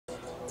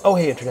Oh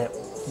hey internet,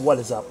 what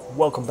is up?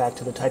 Welcome back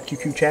to the Type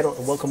QQ channel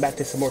and welcome back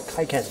to some more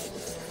Kaikan.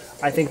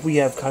 I think we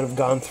have kind of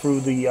gone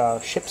through the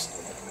ships,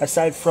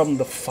 aside from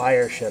the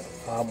fire ship.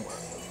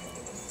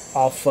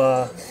 Off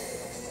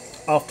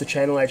the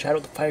channel I tried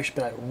out the fire ship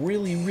and I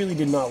really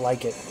did not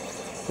like it.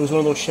 It was one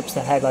of those ships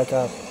that had like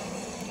a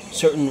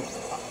certain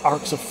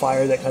arcs of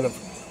fire that kind of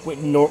went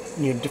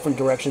in different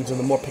directions, and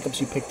the more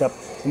pickups you picked up,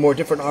 the more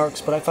different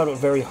arcs, but I found it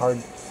very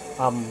hard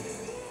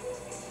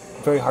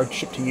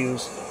ship to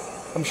use.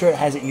 I'm sure it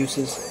has its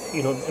uses,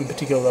 in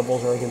particular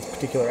levels or against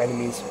particular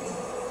enemies.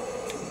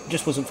 It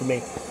just wasn't for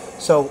me.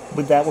 So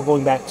with that, we're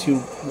going back to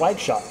wide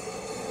shot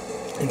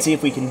and see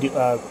if we can do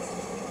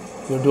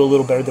do a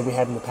little better than we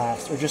had in the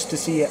past, or just to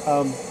see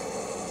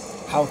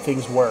how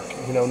things work.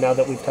 Now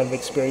that we've kind of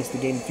experienced the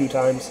game a few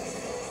times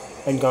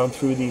and gone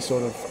through the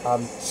sort of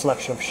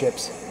selection of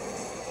ships.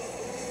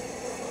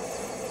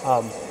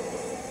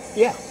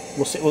 Yeah,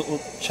 we'll see. We'll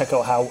check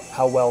out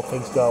how well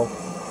things go.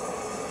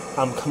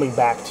 I'm coming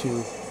back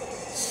to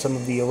some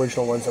of the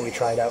original ones that we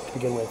tried out to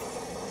begin with.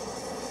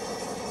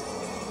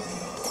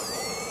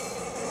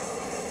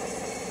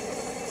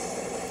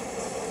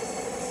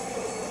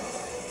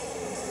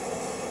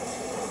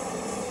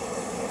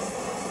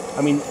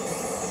 I mean,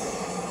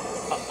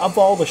 of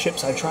all the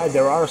ships I tried,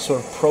 there are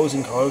sort of pros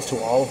and cons to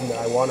all of them that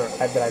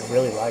I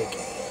really like.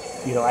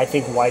 I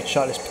think Wide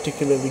Shot is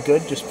particularly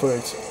good just for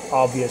its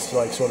obvious,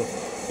 sort of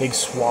big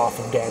swath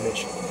of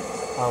damage.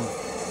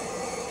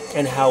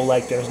 And how,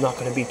 there's not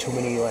going to be too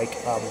many,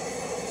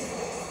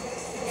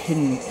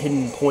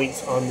 hidden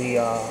points on the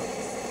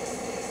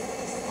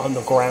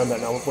ground that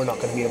we're not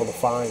going to be able to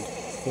find.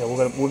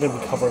 We're going to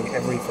be covering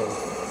everything.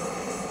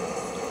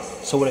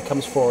 So when it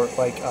comes for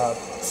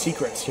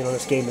secrets,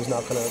 this game is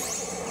not going to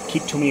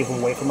keep too many of them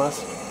away from us.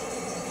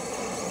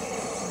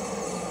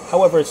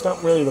 However, it's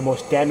not really the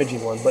most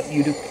damaging one, but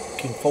you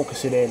can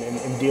focus it in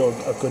and deal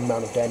a good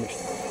amount of damage.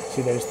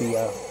 See, there's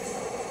the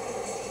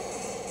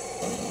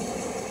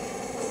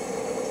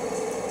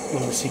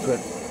secret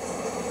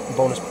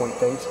bonus point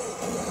things.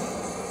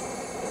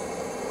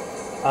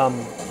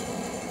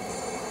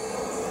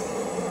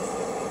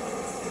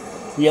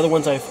 The other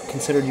ones I've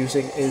considered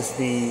using is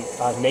the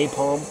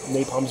napalm.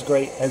 Napalm's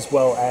great, as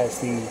well as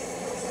the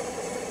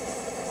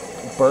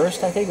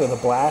burst, I think, or the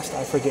blast.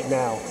 I forget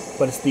now,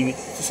 but it's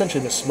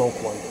essentially the smoke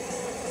one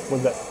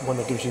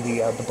that gives you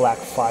the black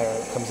fire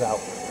that comes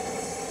out.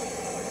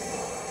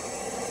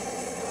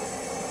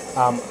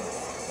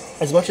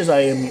 As much as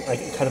I am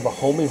kind of a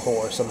homing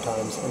whore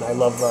sometimes, and I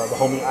love the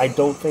homing, I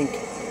don't think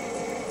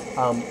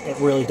it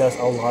really does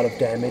a lot of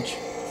damage,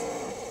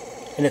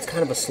 and it's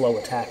kind of a slow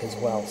attack as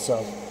well.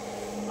 So,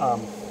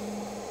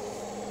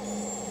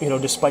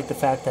 despite the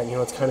fact that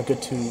it's kind of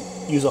good to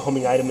use a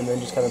homing item and then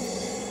just kind of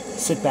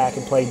sit back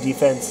and play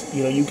defense,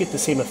 you get the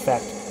same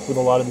effect with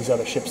a lot of these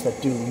other ships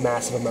that do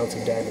massive amounts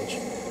of damage.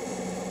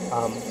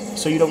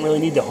 So you don't really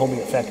need the homing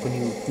effect when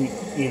you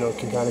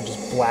can kind of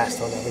just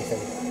blast on everything.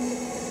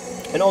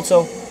 And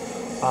also,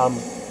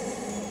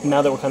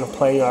 now that we're kind of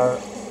playing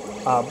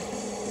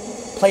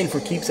playing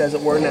for keeps, as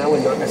it were, now,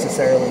 and not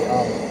necessarily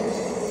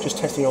just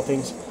testing out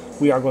things,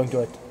 we are going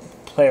to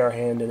play our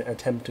hand and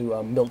attempt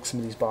to milk some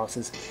of these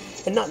bosses,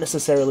 and not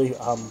necessarily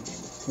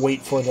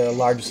wait for their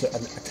largest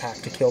attack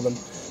to kill them,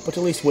 but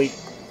at least wait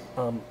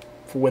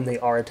for when they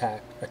are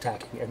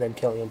attacking and then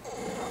killing them.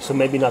 So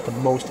maybe not the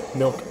most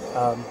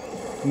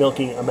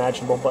milking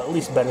imaginable, but at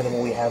least better than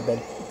what we have been.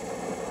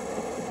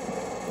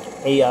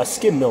 A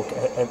skim milk,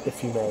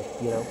 if you may,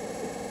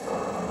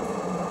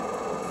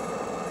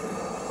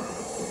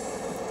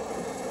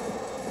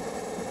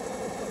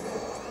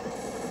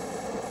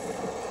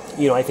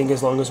 I think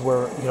as long as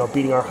we're,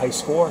 beating our high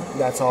score,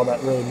 that's all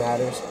that really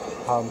matters.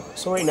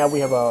 So right now we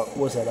have a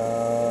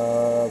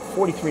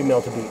 43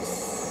 mil to beat.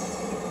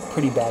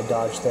 Pretty bad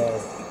dodge there.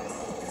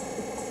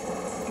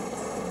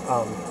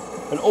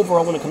 And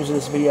overall, when it comes to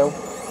this video,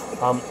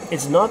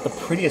 it's not the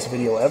prettiest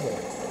video ever.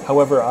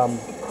 However,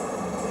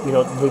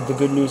 the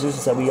good news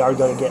is that we are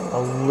going to get a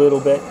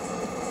little bit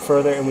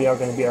further, and we are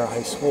going to beat our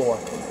high score.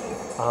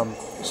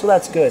 So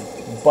that's good,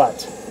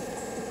 but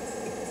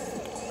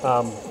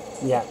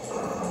yeah,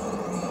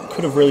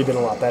 could have really been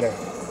a lot better.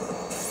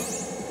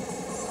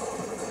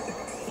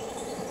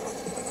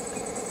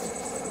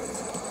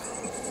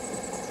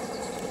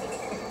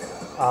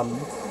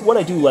 What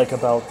I do like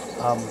about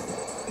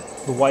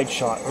the Wide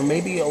Shot, or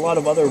maybe a lot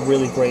of other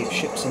really great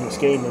ships in this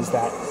game, is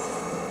that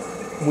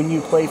when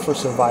you play for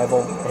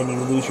survival and you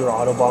lose your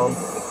auto bomb,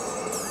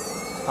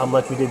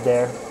 like we did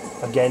there,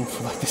 again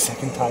for the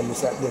second time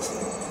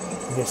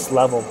this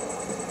level,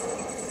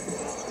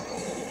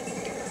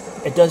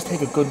 it does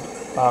take a good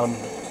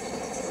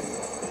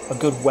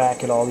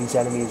whack at all these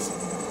enemies,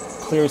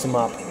 clears them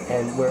up,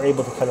 and we're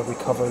able to kind of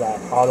recover that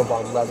auto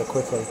bomb rather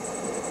quickly.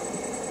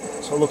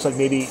 So it looks like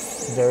maybe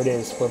there it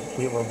is.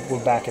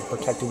 We're back and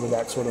protected with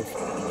that sort of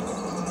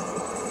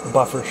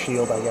buffer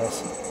shield, I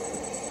guess.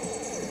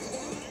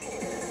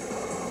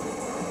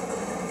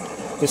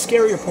 The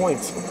scarier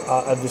points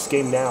of this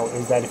game now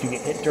is that if you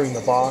get hit during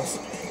the boss,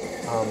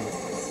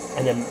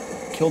 and then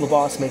kill the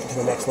boss, make it to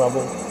the next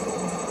level,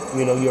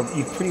 you know, you're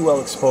pretty well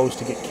exposed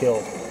to get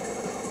killed.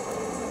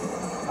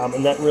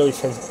 And that really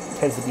tends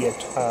to be a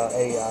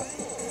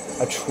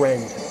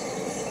trend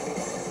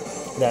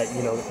that,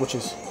 you know, which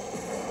is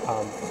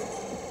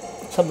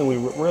something we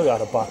really ought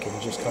to buck,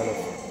 and just kind of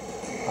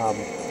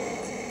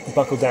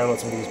buckle down on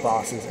some of these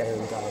bosses and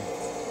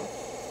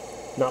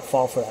not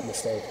fall for that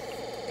mistake.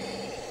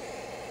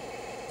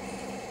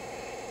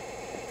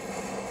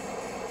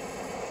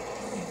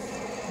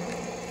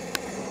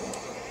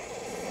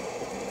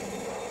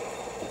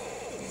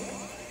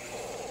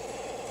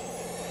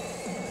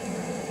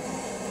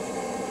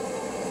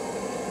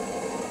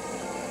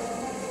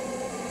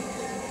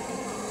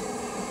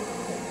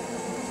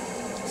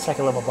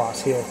 Second level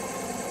boss here.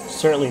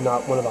 Certainly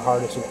not one of the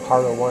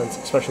harder ones,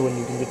 especially when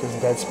you can get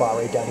this dead spot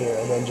right down here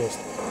and then just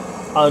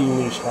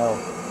unleash hell.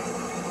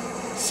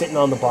 Sitting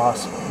on the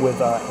boss with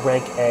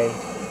rank A.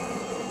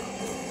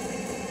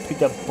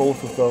 Picked up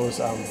both of those.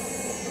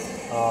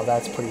 Oh,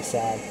 that's pretty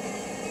sad.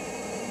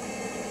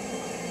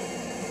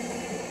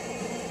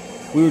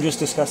 We were just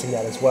discussing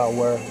that as well,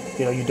 where,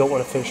 you know, you don't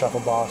want to finish off a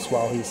boss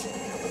while he's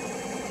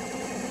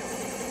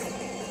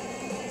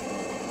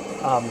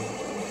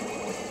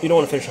you don't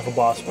want to finish off a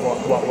boss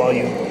while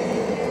you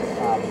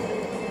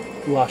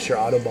lost your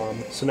auto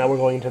bomb. So now we're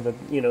going into the,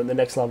 you know, the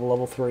next level,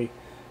 level 3,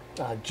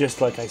 just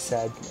like I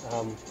said,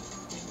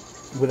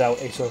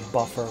 without a sort of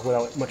buffer,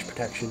 without much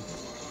protection,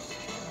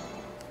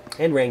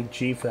 and rank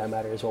G for that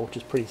matter as well, which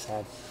is pretty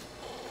sad.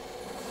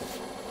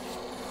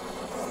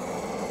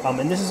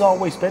 And this has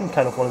always been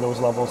kind of one of those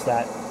levels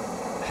that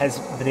has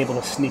been able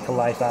to sneak a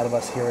life out of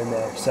us here and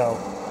there. So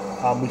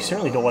we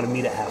certainly don't want to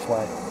meet it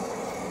halfway.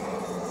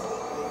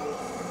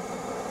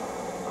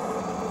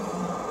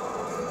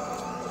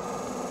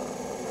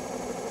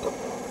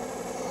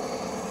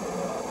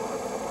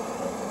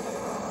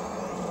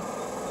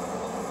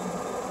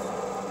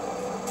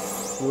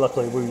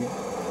 Luckily, we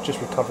just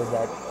recovered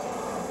that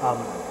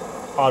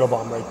auto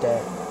bomb right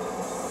there.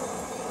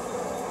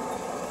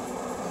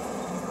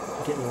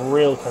 Getting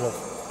real kind of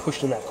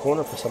pushed in that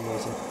corner for some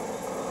reason.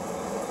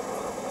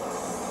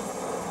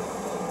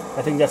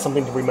 I think that's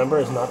something to remember,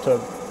 is not to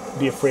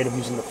be afraid of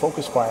using the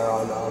focus fire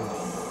on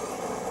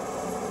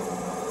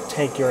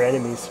tankier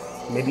enemies.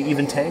 Maybe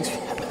even tanks for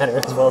that matter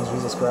as well,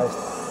 Jesus Christ.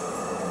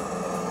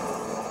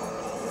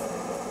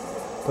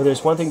 But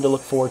there's one thing to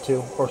look forward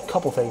to, or a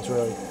couple things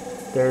really.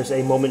 There's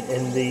a moment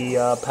in the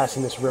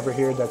passing this river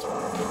here that's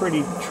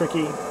pretty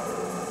tricky.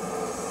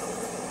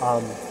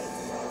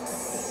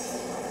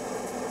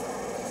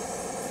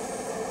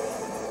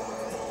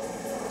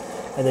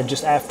 And then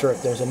just after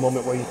it, there's a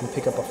moment where you can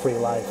pick up a free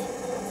life.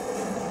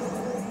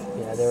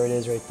 Yeah, there it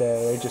is right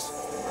there. They just...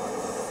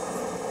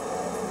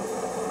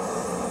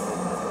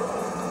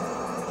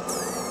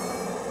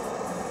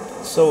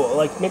 So,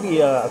 like, maybe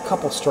a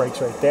couple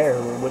strikes right there.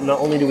 Not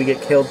only do we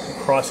get killed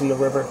crossing the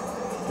river,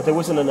 but there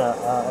wasn't an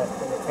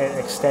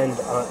extend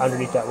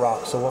underneath that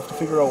rock. So we'll have to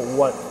figure out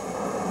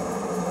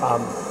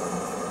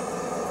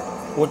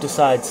what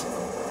decides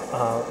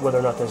whether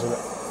or not there's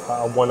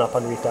a one-up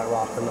underneath that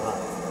rock or not.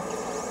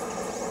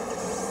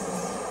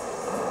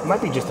 It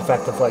might be just the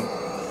fact of, like,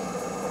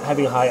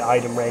 having a high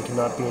item rank and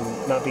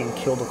not being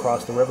killed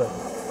across the river.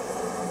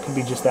 It could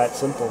be just that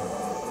simple.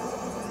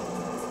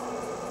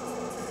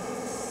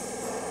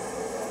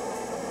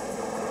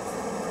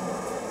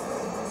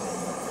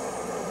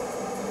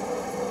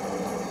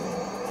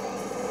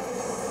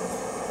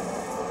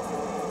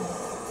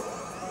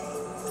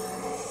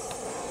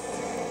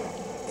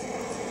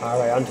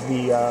 Alright, onto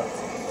the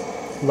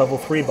level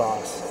 3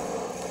 boss.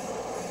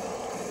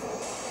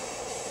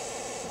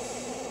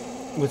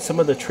 With some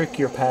of the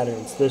trickier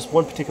patterns, there's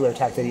one particular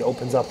attack that he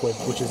opens up with,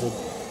 which is an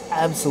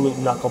absolute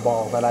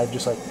knuckleball that I'm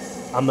just like,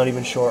 I'm not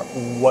even sure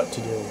what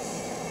to do.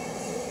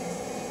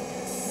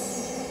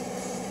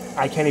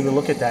 I can't even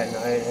look at that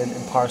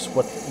and parse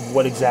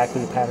what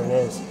exactly the pattern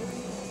is.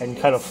 And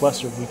kind of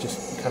flustered, we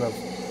just kind of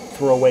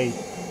throw away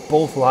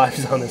both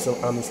lives on this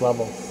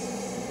level.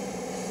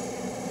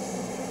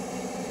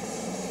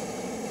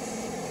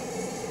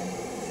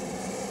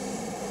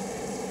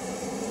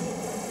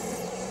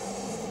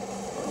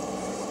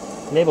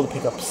 And able to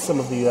pick up some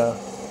of the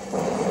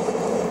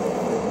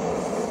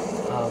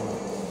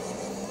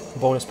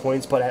bonus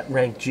points, but at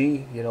rank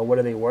G, you know, what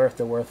are they worth?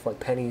 They're worth like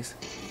pennies.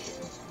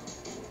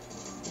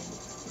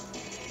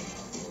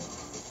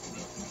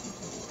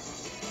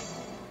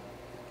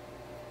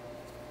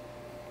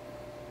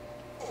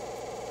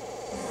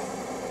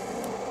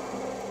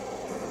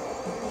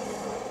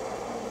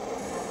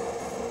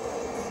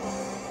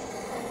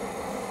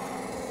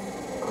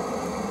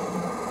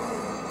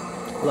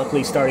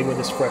 Luckily, starting with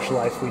this fresh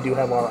life, we do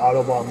have our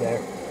auto bomb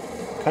there,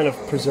 kind of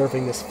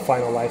preserving this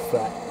final life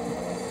that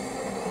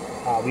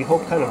we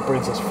hope kind of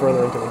brings us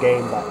further into the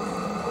game, but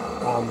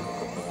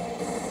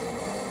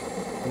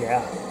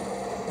yeah.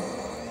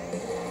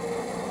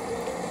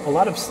 A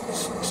lot of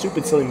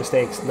stupid, silly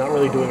mistakes, not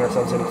really doing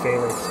ourselves any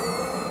favors.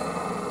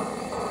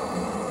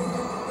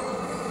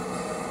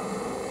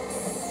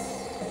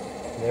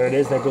 There it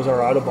is, there goes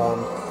our auto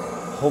bomb.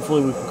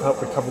 hopefully we can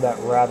recover that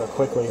rather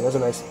quickly. There's a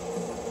nice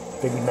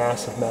big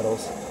mass of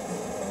metals.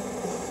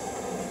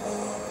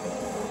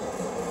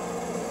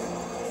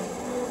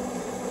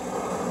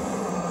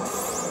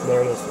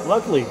 There it is.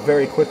 Luckily,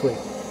 very quickly,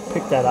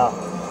 picked that up.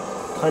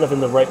 Kind of in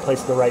the right place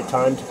at the right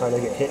time to kind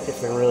of get hit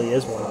if there really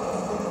is one.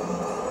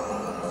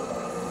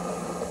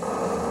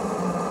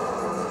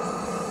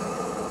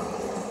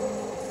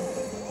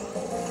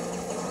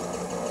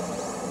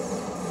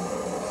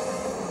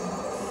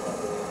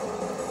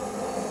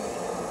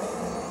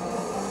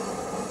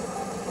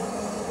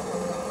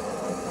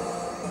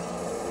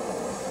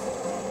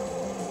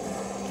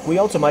 We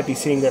also might be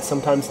seeing that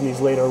sometimes in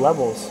these later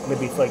levels,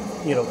 maybe like,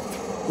 you know,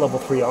 level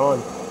 3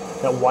 on,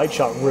 that wide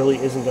shot really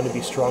isn't going to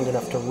be strong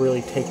enough to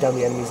really take down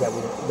the enemies that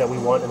we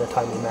want in a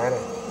timely manner.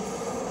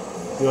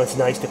 You know, it's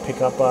nice to pick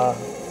up,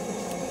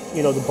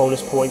 you know, the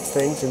bonus points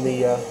things, and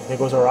the there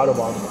goes our auto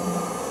bomb.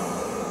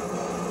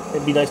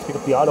 It'd be nice to pick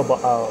up the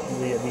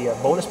the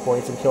bonus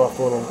points and kill off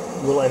the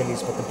little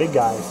enemies, but the big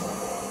guys,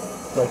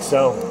 like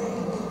so,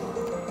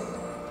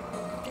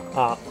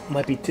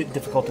 might be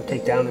difficult to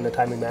take down in a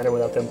timely manner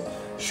without them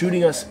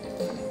shooting us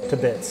to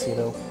bits, you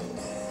know.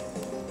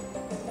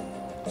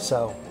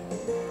 So,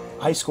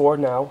 high score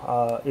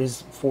now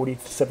is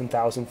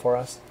 47,000 for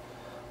us.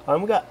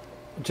 We got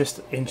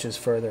just inches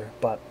further,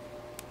 but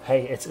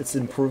hey, it's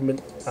an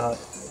improvement at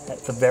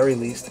the very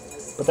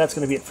least. But that's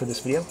going to be it for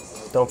this video.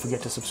 Don't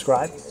forget to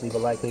subscribe, leave a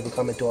like, leave a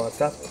comment, do all that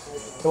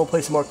stuff. And we'll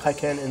play some more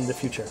Kaikan in the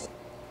future.